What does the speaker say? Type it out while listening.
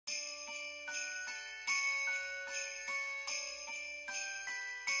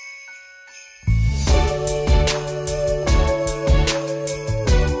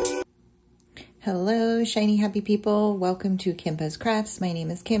shiny happy people. Welcome to Kimbaskrafts. My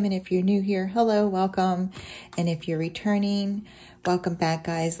name is Kim, and if you're new here, hello, welcome. And if you're returning, welcome back,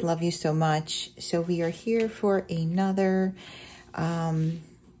 guys. Love you so much. So we are here for another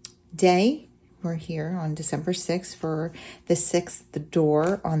day. We're here on December 6th for the 6th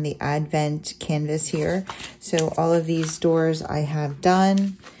door on the Advent canvas here. So all of these doors I have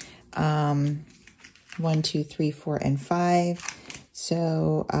done. 1, 2, 3, 4, and 5.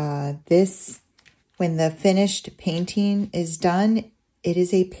 So when the finished painting is done, it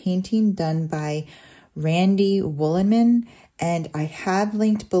is a painting done by Randy Wollenmann, and I have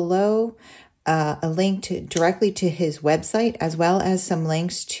linked below a link directly to his website, as well as some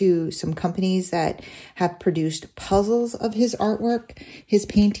links to some companies that have produced puzzles of his artwork. His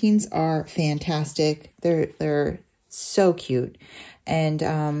paintings are fantastic. They're so cute. And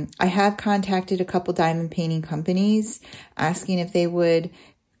I have contacted a couple diamond painting companies asking if they would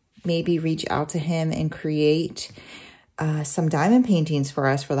maybe reach out to him and create some diamond paintings for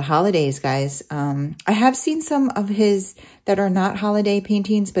us for the holidays, guys. I have seen some of his that are not holiday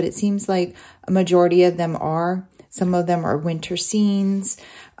paintings, but it seems like a majority of them are. Some of them are winter scenes.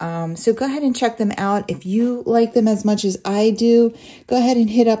 So go ahead and check them out. If you like them as much as I do, go ahead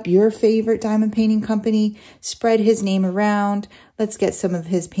and hit up your favorite diamond painting company. Spread his name around. Let's get some of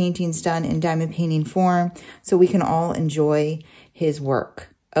his paintings done in diamond painting form so we can all enjoy his work.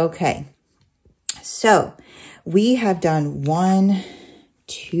 Okay, so we have done 1,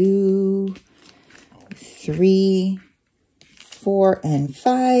 2, 3, 4, and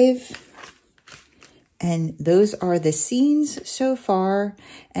 5. And those are the scenes so far.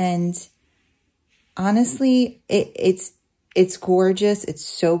 And honestly, it's gorgeous. It's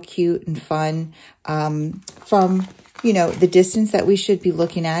so cute and fun. From, you know, the distance that we should be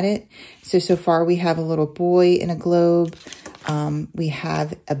looking at it. So far we have a little boy in a globe. We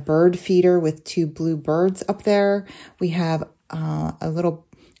have a bird feeder with 2 blue birds up there. We have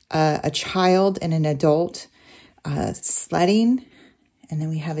a child and an adult sledding. And then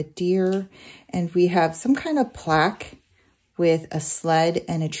we have a deer, and we have some kind of plaque with a sled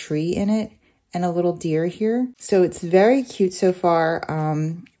and a tree in it and a little deer here. So it's very cute so far.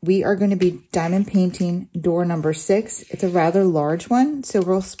 We are going to be diamond painting door number 6. It's a rather large one, so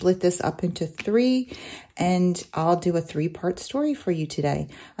we'll split this up into 3, and I'll do a 3-part story for you today.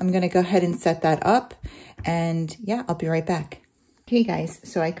 I'm going to go ahead and set that up, and yeah, I'll be right back. Okay, guys,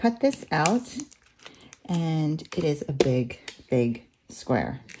 so I cut this out, and it is a big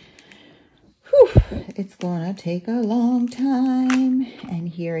square. Whew, it's gonna take a long time. And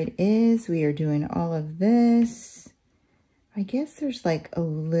here it is. We are doing all of this. I guess there's like a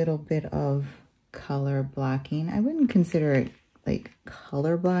little bit of color blocking. I wouldn't consider it like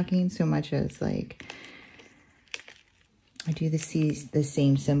color blocking so much as like I do the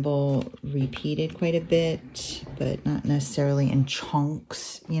same symbol repeated quite a bit, but not necessarily in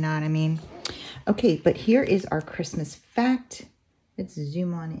chunks, you know what I mean? Okay, but here is our Christmas fact. Let's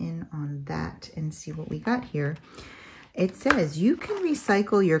zoom on in on that and see what we got here. It says you can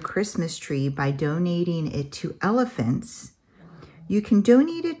recycle your Christmas tree by donating it to elephants. You can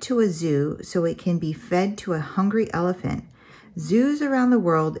donate it to a zoo so it can be fed to a hungry elephant. Zoos around the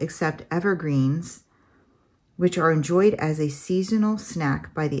world accept evergreens, which are enjoyed as a seasonal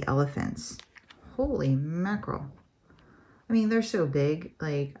snack by the elephants. Holy mackerel. I mean, they're so big.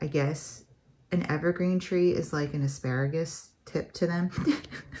 Like, I guess an evergreen tree is like an asparagus tip to them.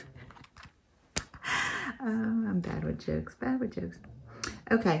 I'm bad with jokes.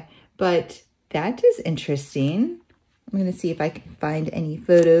 Okay, but that is interesting. I'm going to see if I can find any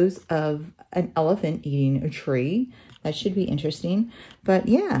photos of an elephant eating a tree. That should be interesting. But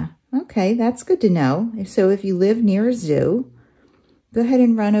yeah, okay, that's good to know. So if you live near a zoo, go ahead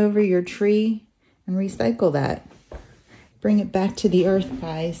and run over your tree and recycle that. Bring it back to the earth,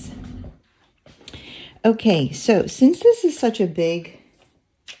 guys. Okay, so since this is such a big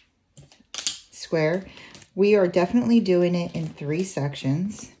square, we are definitely doing it in 3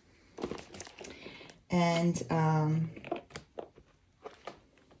 sections. And I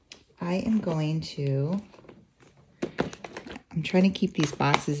am going to, I'm trying to keep these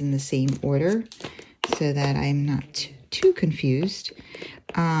boxes in the same order so that I'm not too confused.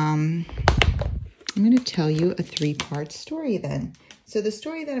 I'm going to tell you a 3-part story then. So the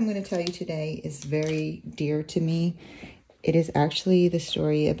story that I'm going to tell you today is very dear to me. It is actually the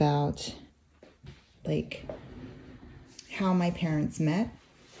story about like how my parents met.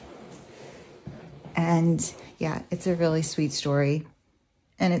 And yeah, it's a really sweet story.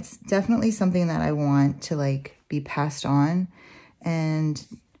 And it's definitely something that I want to like be passed on and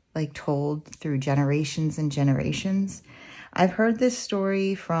like told through generations and generations. I've heard this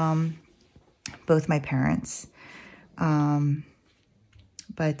story from both my parents.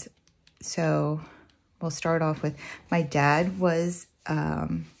 But so we'll start off with my dad was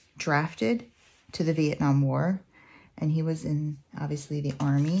drafted to the Vietnam War, and he was in, obviously, the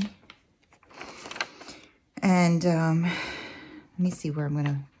Army. And let me see where I'm going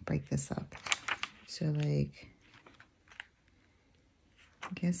to break this up. So, like, I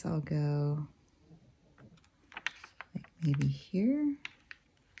guess I'll go, like, maybe here.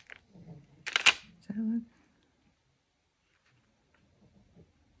 Does that look?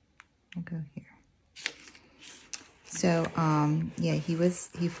 I'll go here. So, yeah,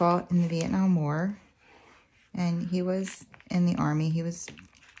 he fought in the Vietnam War, and he was in the Army. He was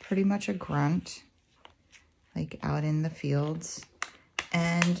pretty much a grunt, like out in the fields.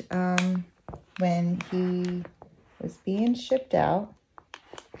 And when he was being shipped out,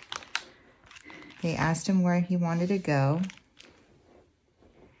 they asked him where he wanted to go.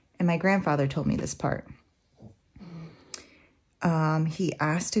 And my grandfather told me this part. He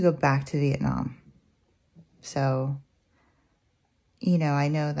asked to go back to Vietnam. So, you know, I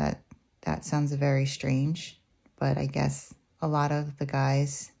know that that sounds very strange, but I guess a lot of the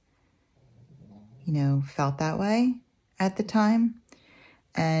guys, you know, felt that way at the time.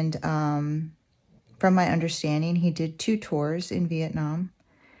 And from my understanding, he did 2 tours in Vietnam.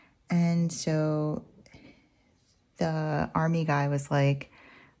 And so the Army guy was like,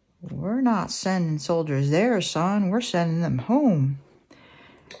 "We're not sending soldiers there, son. We're sending them home."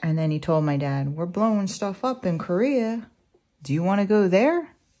 And then he told my dad, "We're blowing stuff up in Korea. Do you want to go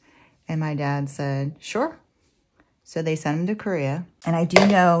there?" And my dad said, "Sure." So they sent him to Korea. And I do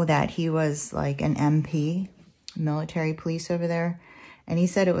know that he was like an MP, military police over there. And he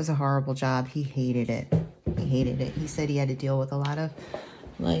said it was a horrible job. He hated it. He hated it. He said he had to deal with a lot of,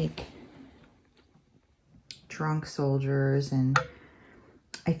 like, drunk soldiers. And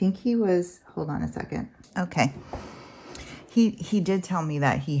I think he was, hold on a second. Okay. He did tell me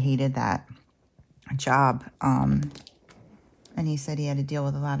that he hated that job. And he said he had to deal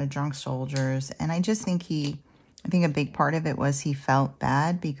with a lot of drunk soldiers. And I just think I think a big part of it was he felt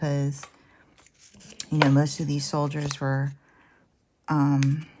bad because, you know, most of these soldiers were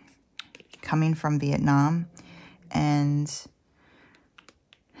coming from Vietnam, and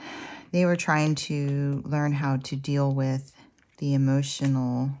they were trying to learn how to deal with the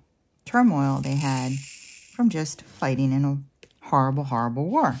emotional turmoil they had from just fighting in a horrible, horrible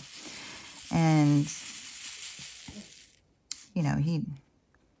war. And, you know, he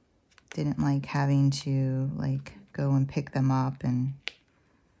didn't like having to, like, go and pick them up and,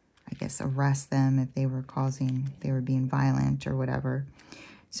 I guess, arrest them if they were being violent or whatever.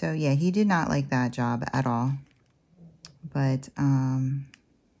 So, yeah, he did not like that job at all. But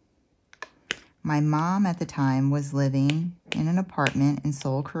my mom at the time was living in an apartment in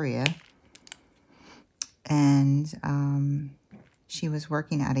Seoul, Korea. And she was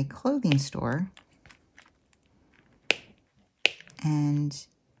working at a clothing store. And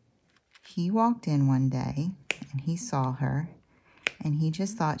he walked in one day and he saw her. And he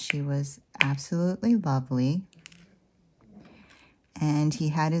just thought she was absolutely lovely. And he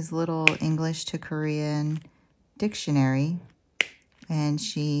had his little English to Korean dictionary. And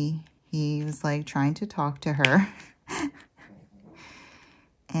he was like trying to talk to her.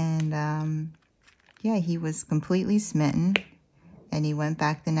 And yeah, he was completely smitten. And he went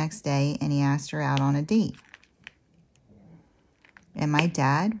back the next day and he asked her out on a date. And my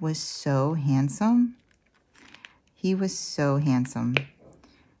dad was so handsome. He was so handsome.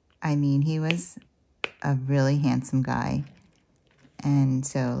 I mean, he was a really handsome guy. And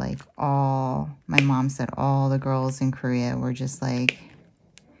so, like, my mom said all the girls in Korea were just, like,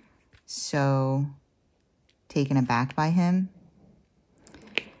 so taken aback by him.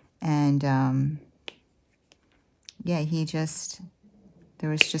 And, yeah, there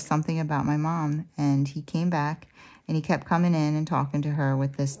was just something about my mom. And he came back, and he kept coming in and talking to her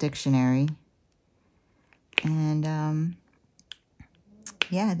with this dictionary. And,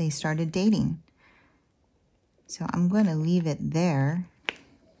 yeah, they started dating. So I'm going to leave it there.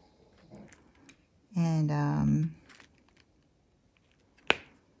 And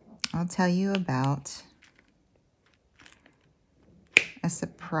I'll tell you about a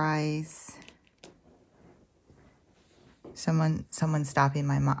surprise. Someone stopping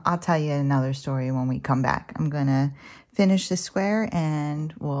my mom. I'll tell you another story when we come back. I'm going to finish the square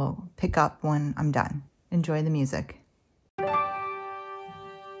and we'll pick up when I'm done. Enjoy the music.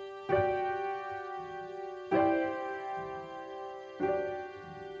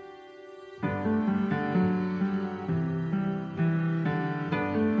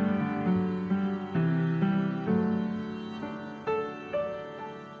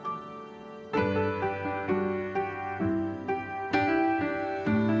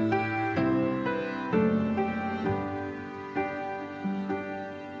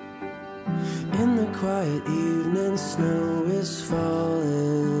 quiet evening, snow is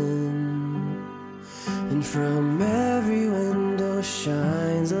falling, and from every window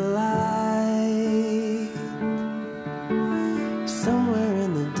shines a light. Somewhere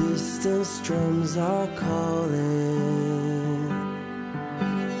in the distance drums are calling,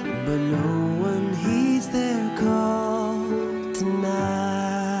 but no one heeds their call tonight.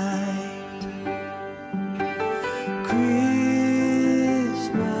 Christmas,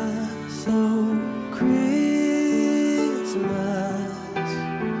 oh Christmas,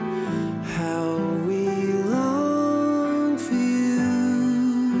 how we long for you.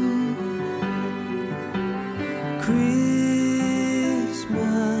 Christmas,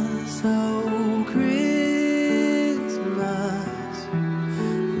 oh Christmas,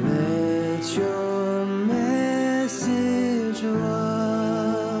 let your message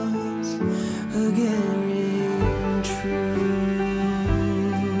once again ring true.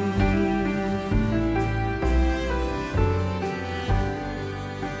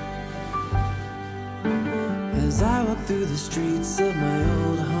 As I walk through the streets of my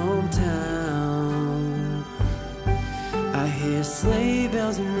old hometown, I hear sleigh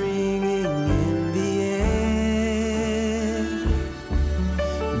bells ringing in the air.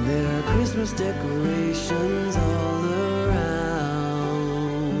 There are Christmas decorations all around.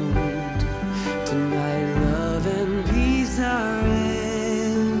 Tonight love and peace are everywhere.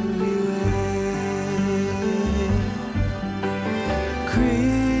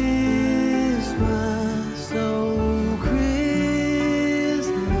 Christmas, oh Christmas,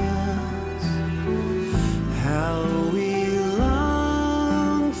 how we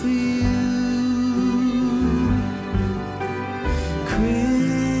long for you.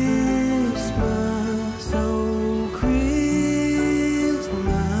 Christmas, oh Christmas,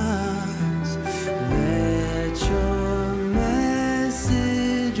 let your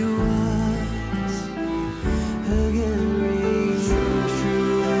message once again ring true.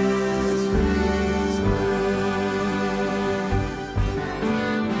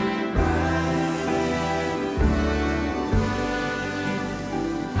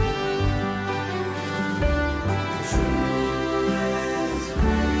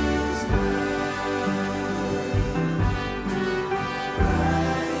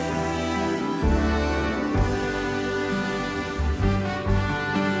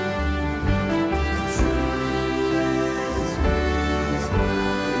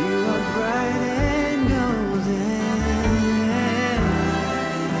 You are bright and golden.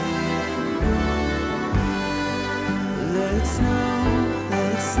 Let it snow,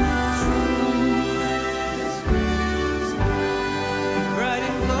 let it snow. Bright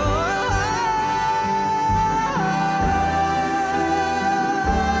and gold.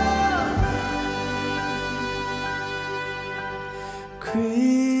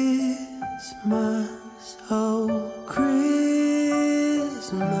 Christmas, oh Christmas,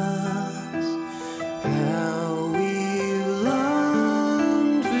 how we've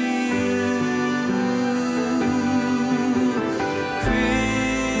longed for you.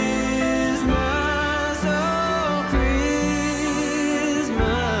 Christmas, oh Christmas,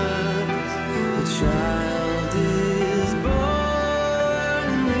 the child is born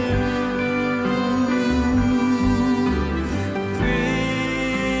anew.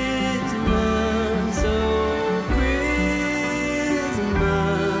 Christmas, oh Christmas,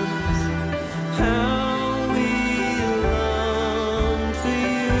 how we long for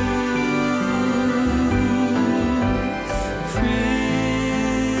you.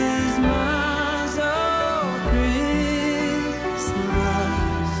 Christmas, oh Christmas,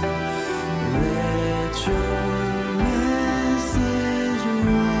 let your message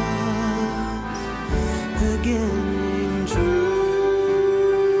once again ring true.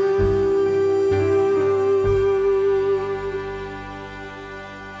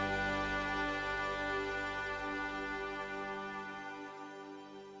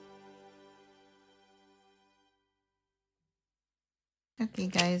 Okay,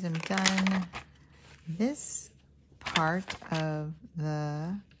 guys, I'm done this part of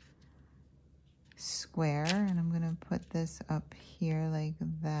the square, and I'm going to put this up here like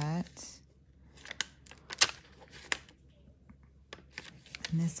that.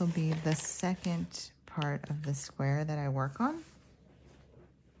 And this will be the second part of the square that I work on.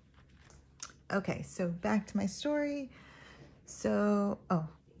 Okay, so back to my story. So, oh,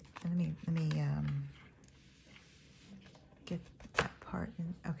 let me get that part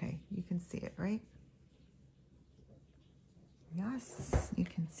in. Okay, you can see it, right? Yes, you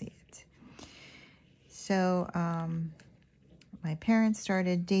can see it. So, my parents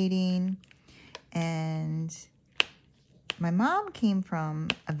started dating, and my mom came from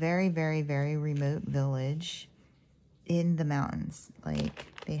a very, very, very remote village in the mountains. Like,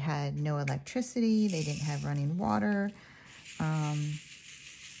 they had no electricity. They didn't have running water. And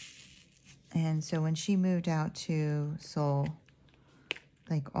so when she moved out to Seoul,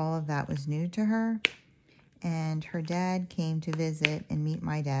 like, all of that was new to her. And her dad came to visit and meet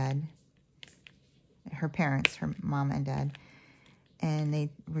my dad, her parents, her mom and dad. And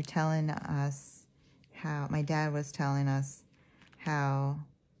they were telling us how, my dad was telling us how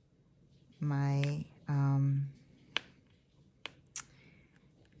my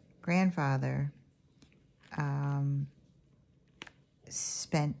grandfather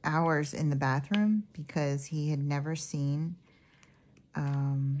spent hours in the bathroom because he had never seen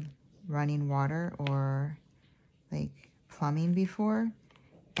running water or like plumbing before.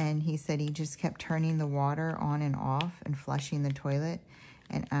 And he said he just kept turning the water on and off and flushing the toilet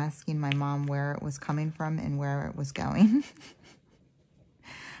and asking my mom where it was coming from and where it was going.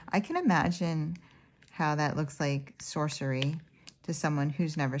 I can imagine how that looks like sorcery to someone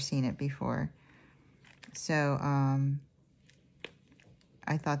who's never seen it before. So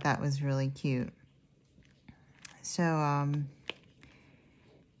I thought that was really cute. So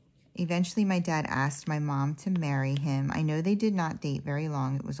eventually my dad asked my mom to marry him. I know they did not date very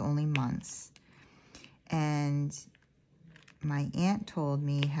long. It was only months. And my aunt told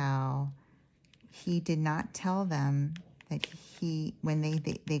me how he did not tell them that when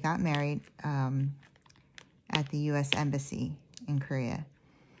they got married at the U.S. Embassy in Korea.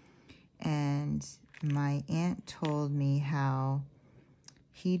 And my aunt told me how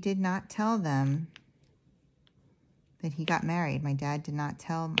he did not tell them that he got married. My dad did not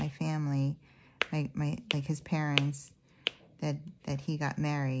tell my family, like his parents, that he got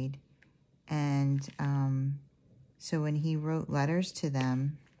married. And so when he wrote letters to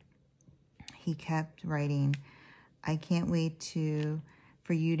them, he kept writing, "I can't wait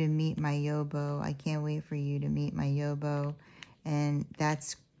for you to meet my yobo. I can't wait for you to meet my yobo." And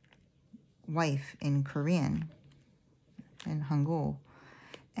that's wife in Korean, in Hangul.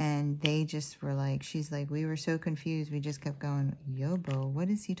 And they just were like, she's like, we were so confused. We just kept going, yobo, what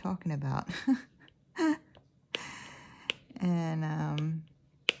is he talking about? And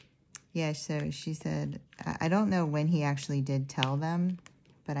yeah, so she said, I don't know when he actually did tell them,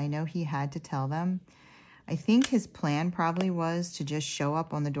 but I know he had to tell them. I think his plan probably was to just show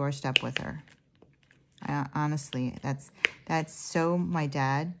up on the doorstep with her. Honestly, that's so my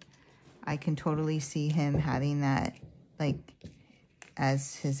dad. I can totally see him having that, like,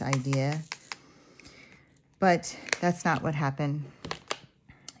 as his idea. But that's not what happened.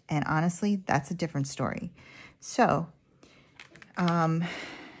 And honestly, that's a different story. So,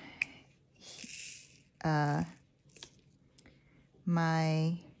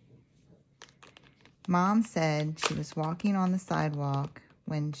 my mom said she was walking on the sidewalk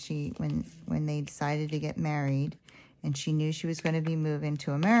when they decided to get married, and she knew she was going to be moving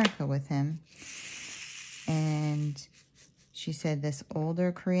to America with him. And she said this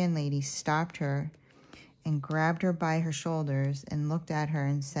older Korean lady stopped her and grabbed her by her shoulders and looked at her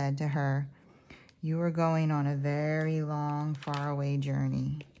and said to her, "You are going on a very long, faraway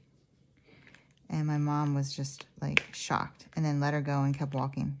journey." And my mom was just like shocked, and then let her go and kept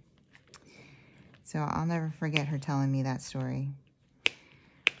walking. So I'll never forget her telling me that story.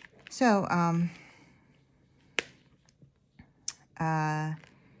 So,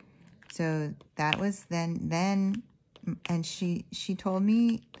 so that was then, and she told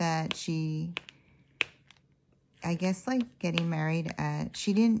me that she, I guess, like, getting married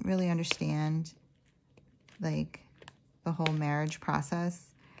she didn't really understand, like, the whole marriage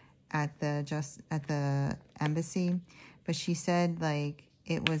process at the embassy, but she said, like,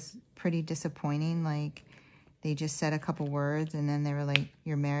 it was pretty disappointing. Like, they just said a couple words and then they were like,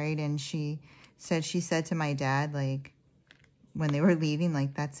 "You're married." And she said to my dad, like, when they were leaving,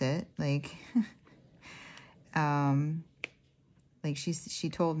 like, that's it. Like, like she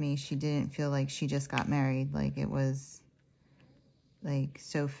told me she didn't feel like she just got married. Like, it was, like,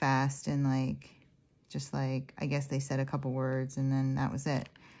 so fast and, like, just, like, I guess they said a couple words and then that was it.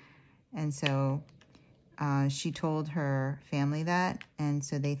 And so she told her family that, and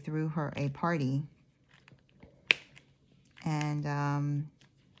so they threw her a party. And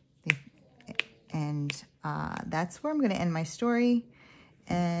that's where I'm going to end my story,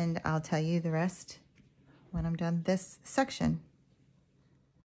 and I'll tell you the rest when I'm done this section.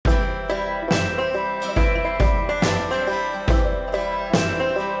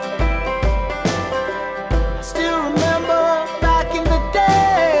 Still remember back in the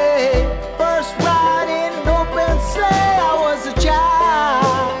day, first riding an open sleigh. I was a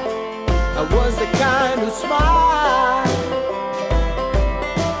child, I was the kind who smiled.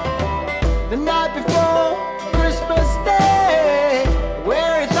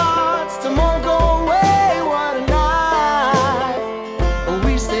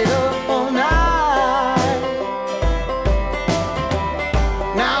 we stayed up all night.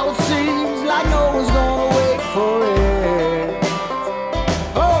 Now it seems like no one's gonna wait for it.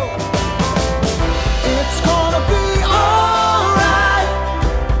 Oh, it's gonna be alright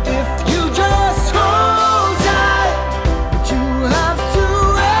if you just hold tight. But you have to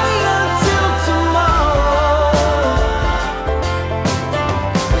wait until tomorrow.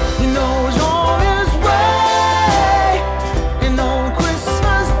 You know he's on his way, and on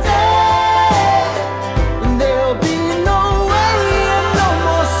Christmas Day, and there'll be no worry and no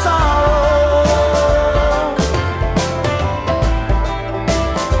more sorrow.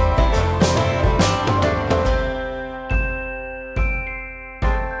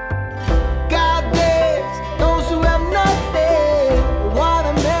 God bless those who have nothing. What a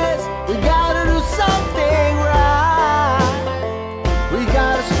mess. We gotta do something right. We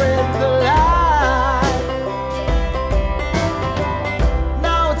gotta spread the light.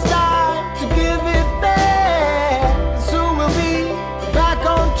 Now it's time to give it back. Soon we'll be back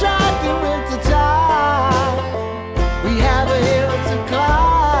on track in winter time. We have a hill to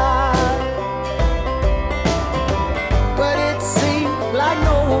climb, but it seems like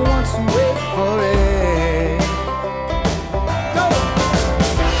no one wants to wait for it. Go.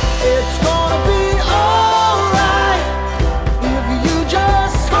 It's gonna be alright if you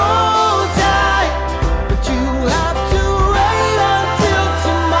just hold tight, but you have to wait until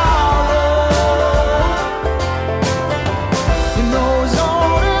tomorrow. You know he's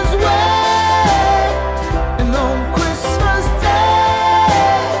on his way, and on Christmas Day,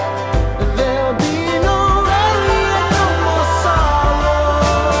 there'll be no worry and no more sorrow.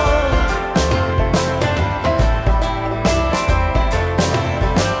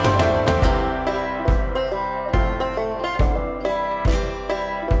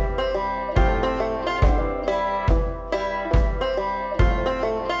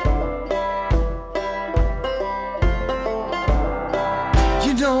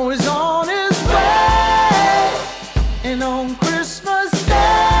 You know he's on his way, and on Christmas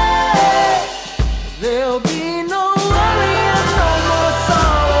Day, there'll be no worry and no more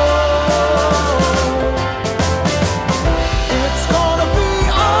sorrow. It's gonna be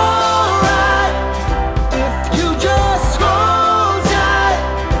alright if you just hold tight,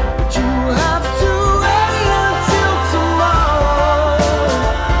 but you have to wait until tomorrow.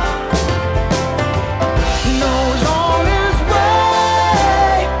 You know he's on his way,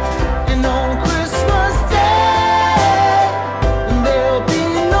 and on Christmas Day, and there'll be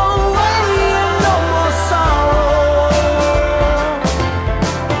no worry and no more sorrow.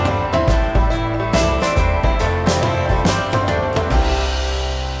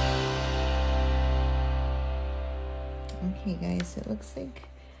 Okay, guys, it looks like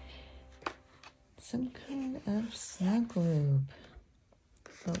some kind of snug lube.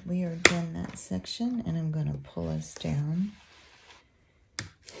 But we are done that section, and I'm going to pull us down.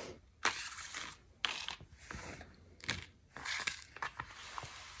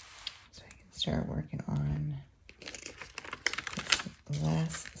 So I can start working on this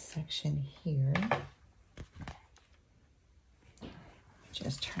last section here.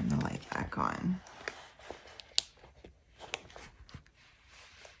 Just turn the light back on.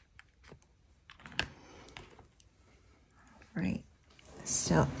 Right,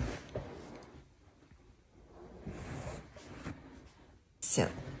 so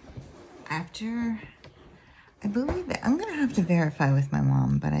after, I believe that, I'm gonna have to verify with my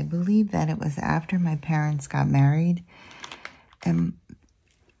mom, but I believe that it was after my parents got married, and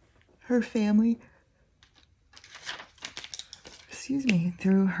her family, excuse me,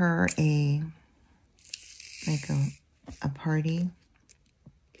 threw her a party.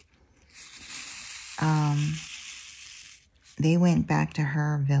 They went back to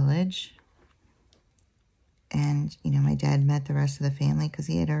her village, and, you know, my dad met the rest of the family because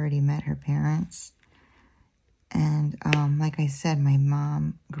he had already met her parents. And like I said, my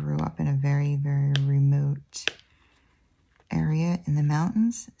mom grew up in a very, very remote area in the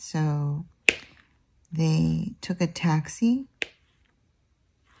mountains. So they took a taxi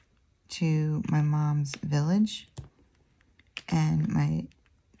to my mom's village, and my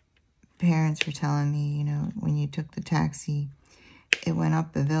parents were telling me, you know, when you took the taxi, it went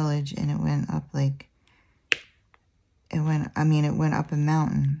up the village, and it went up like, it went up a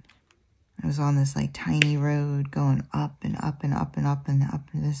mountain. It was on this like tiny road going up and up and up and up and up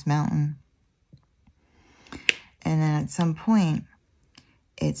this mountain. And then at some point,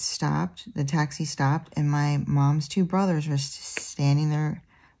 it stopped, the taxi stopped, and my mom's two brothers were standing there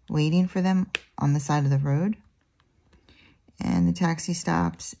waiting for them on the side of the road. And the taxi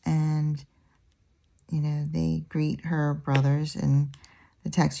stops, and, you know, they greet her brothers, and the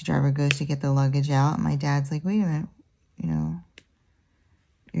taxi driver goes to get the luggage out. And my dad's like, wait a minute, you know,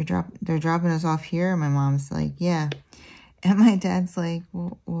 they're dropping us off here. My mom's like, yeah. And my dad's like,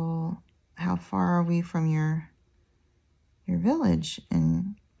 well, how far are we from your village?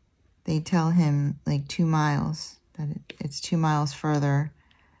 And they tell him like 2 miles, that it's 2 miles further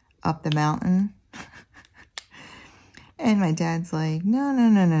up the mountain. And my dad's like, no,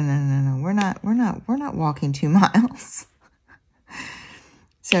 we're not walking 2 miles.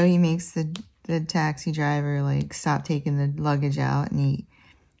 So he makes the taxi driver like stop taking the luggage out, and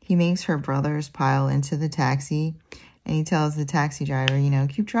he makes her brothers pile into the taxi, and he tells the taxi driver, you know,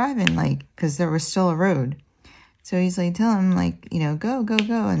 keep driving, like, because there was still a road. So he's like, tell him, like, you know, go.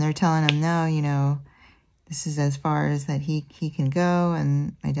 And they're telling him, no, you know, this is as far as that he can go.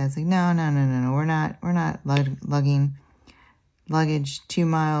 And my dad's like, no, we're not lugging luggage 2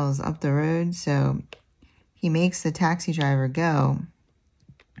 miles up the road. So he makes the taxi driver go,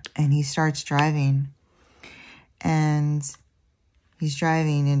 and he starts driving, and he's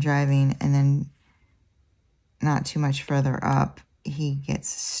driving, and then not too much further up, he gets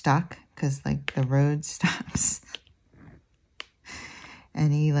stuck because like the road stops.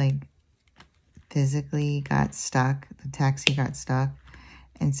 And he like physically got stuck. The taxi got stuck.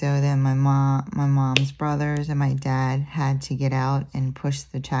 And so then my mom's brothers and my dad had to get out and push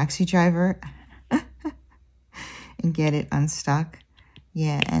the taxi driver and get it unstuck.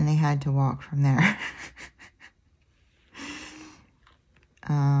 Yeah, and they had to walk from there.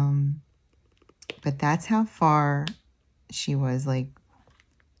 But that's how far she was. Like,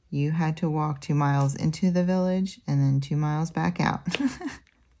 you had to walk 2 miles into the village and then 2 miles back out.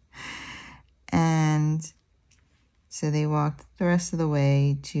 And so they walked the rest of the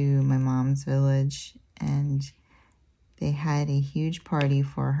way to my mom's village, and they had a huge party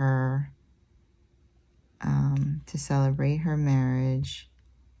for her to celebrate her marriage.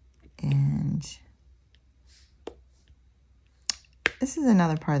 And this is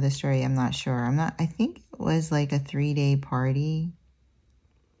another part of the story. I'm not sure. I think it was like a 3-day party,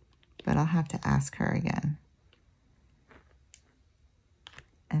 but I'll have to ask her again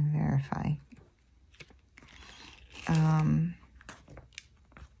and verify.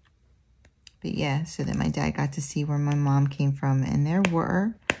 But yeah, so then my dad got to see where my mom came from, and there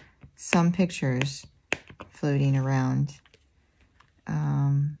were some pictures floating around.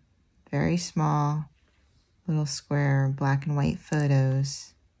 Very small, little square black and white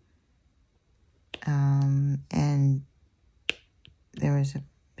photos. And there was a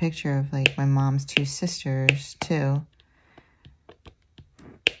picture of like my mom's 2 sisters too.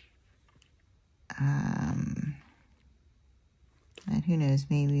 And who knows,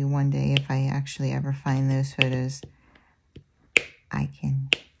 maybe one day if I actually ever find those photos, I can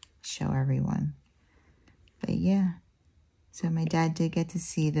show everyone. But yeah, so my dad did get to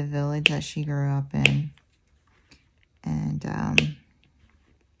see the village that she grew up in. And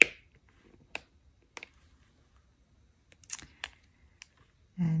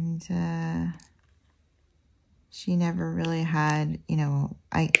she never really had, you know,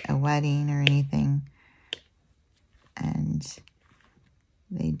 a wedding or anything. And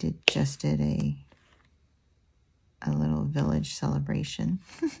they just did a little village celebration.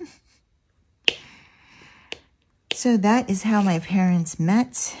 So that is how my parents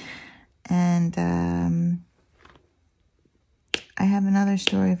met. And I have another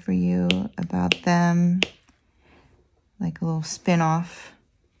story for you about them, like a little spin-off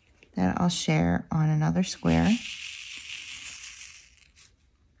that I'll share on another square.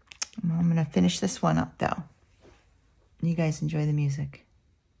 I'm going to finish this one up, though. You guys enjoy the music.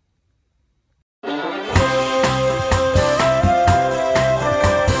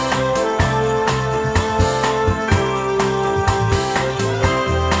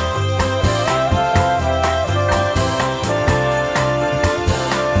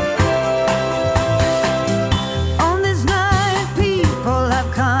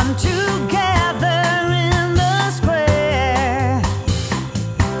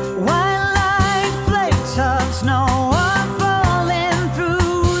 Snow are falling through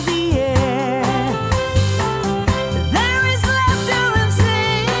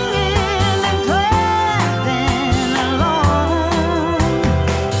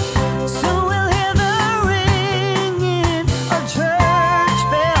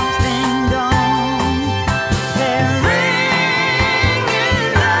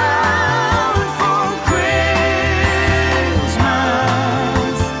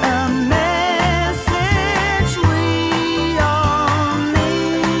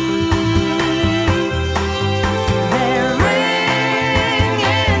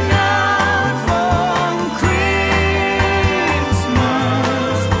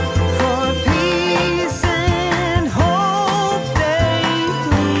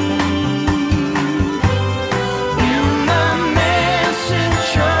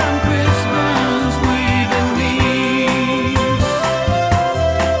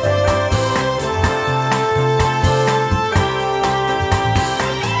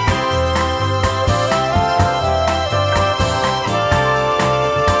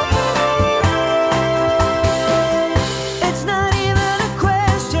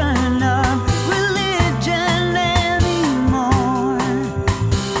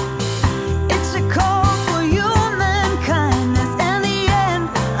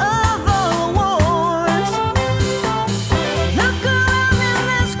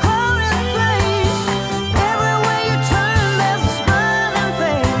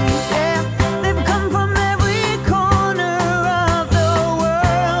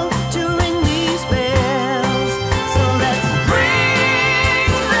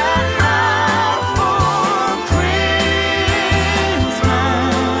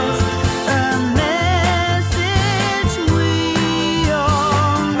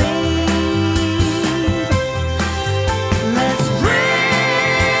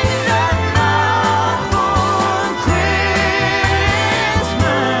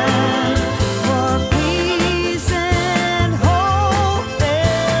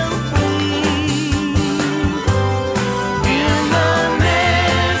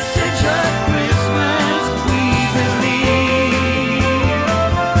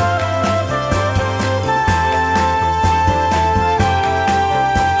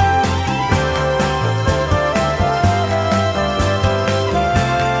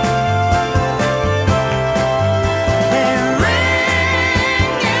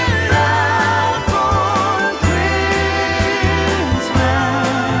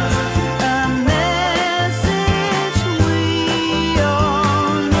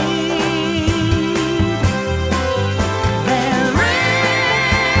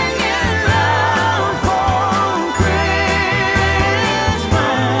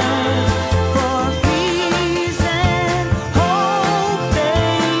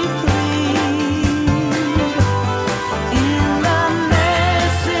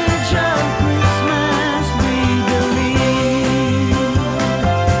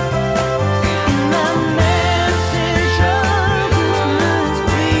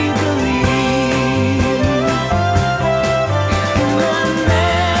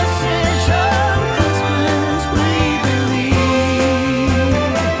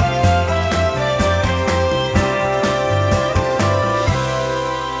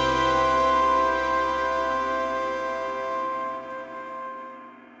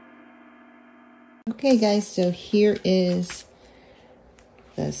Okay, guys, so here is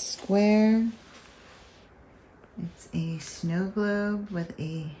the square. It's a snow globe with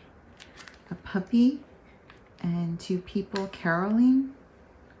a puppy and 2 people caroling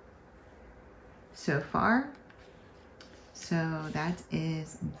so far. So that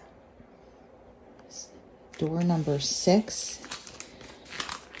is door number 6.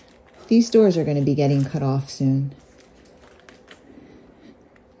 These doors are going to be getting cut off soon.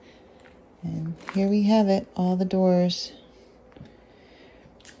 And here we have it, all the doors.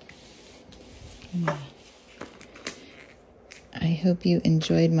 I hope you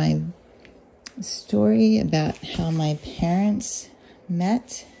enjoyed my story about how my parents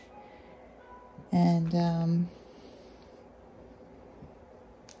met. And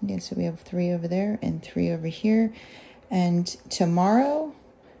yeah, so we have 3 over there and 3 over here. And tomorrow,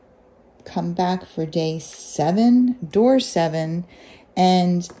 come back for day 7, door 7,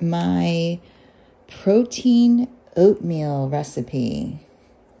 and my protein oatmeal recipe.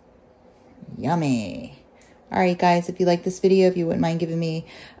 Yummy. All right, guys, if you like this video, if you wouldn't mind giving me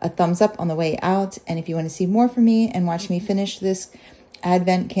a thumbs up on the way out, and if you want to see more from me and watch me finish this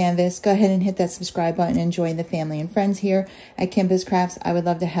Advent canvas, go ahead and hit that subscribe button and join the family and friends here at Kimbaskrafts. I would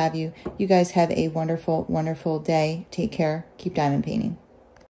love to have you. You guys have a wonderful, wonderful day. Take care. Keep diamond painting.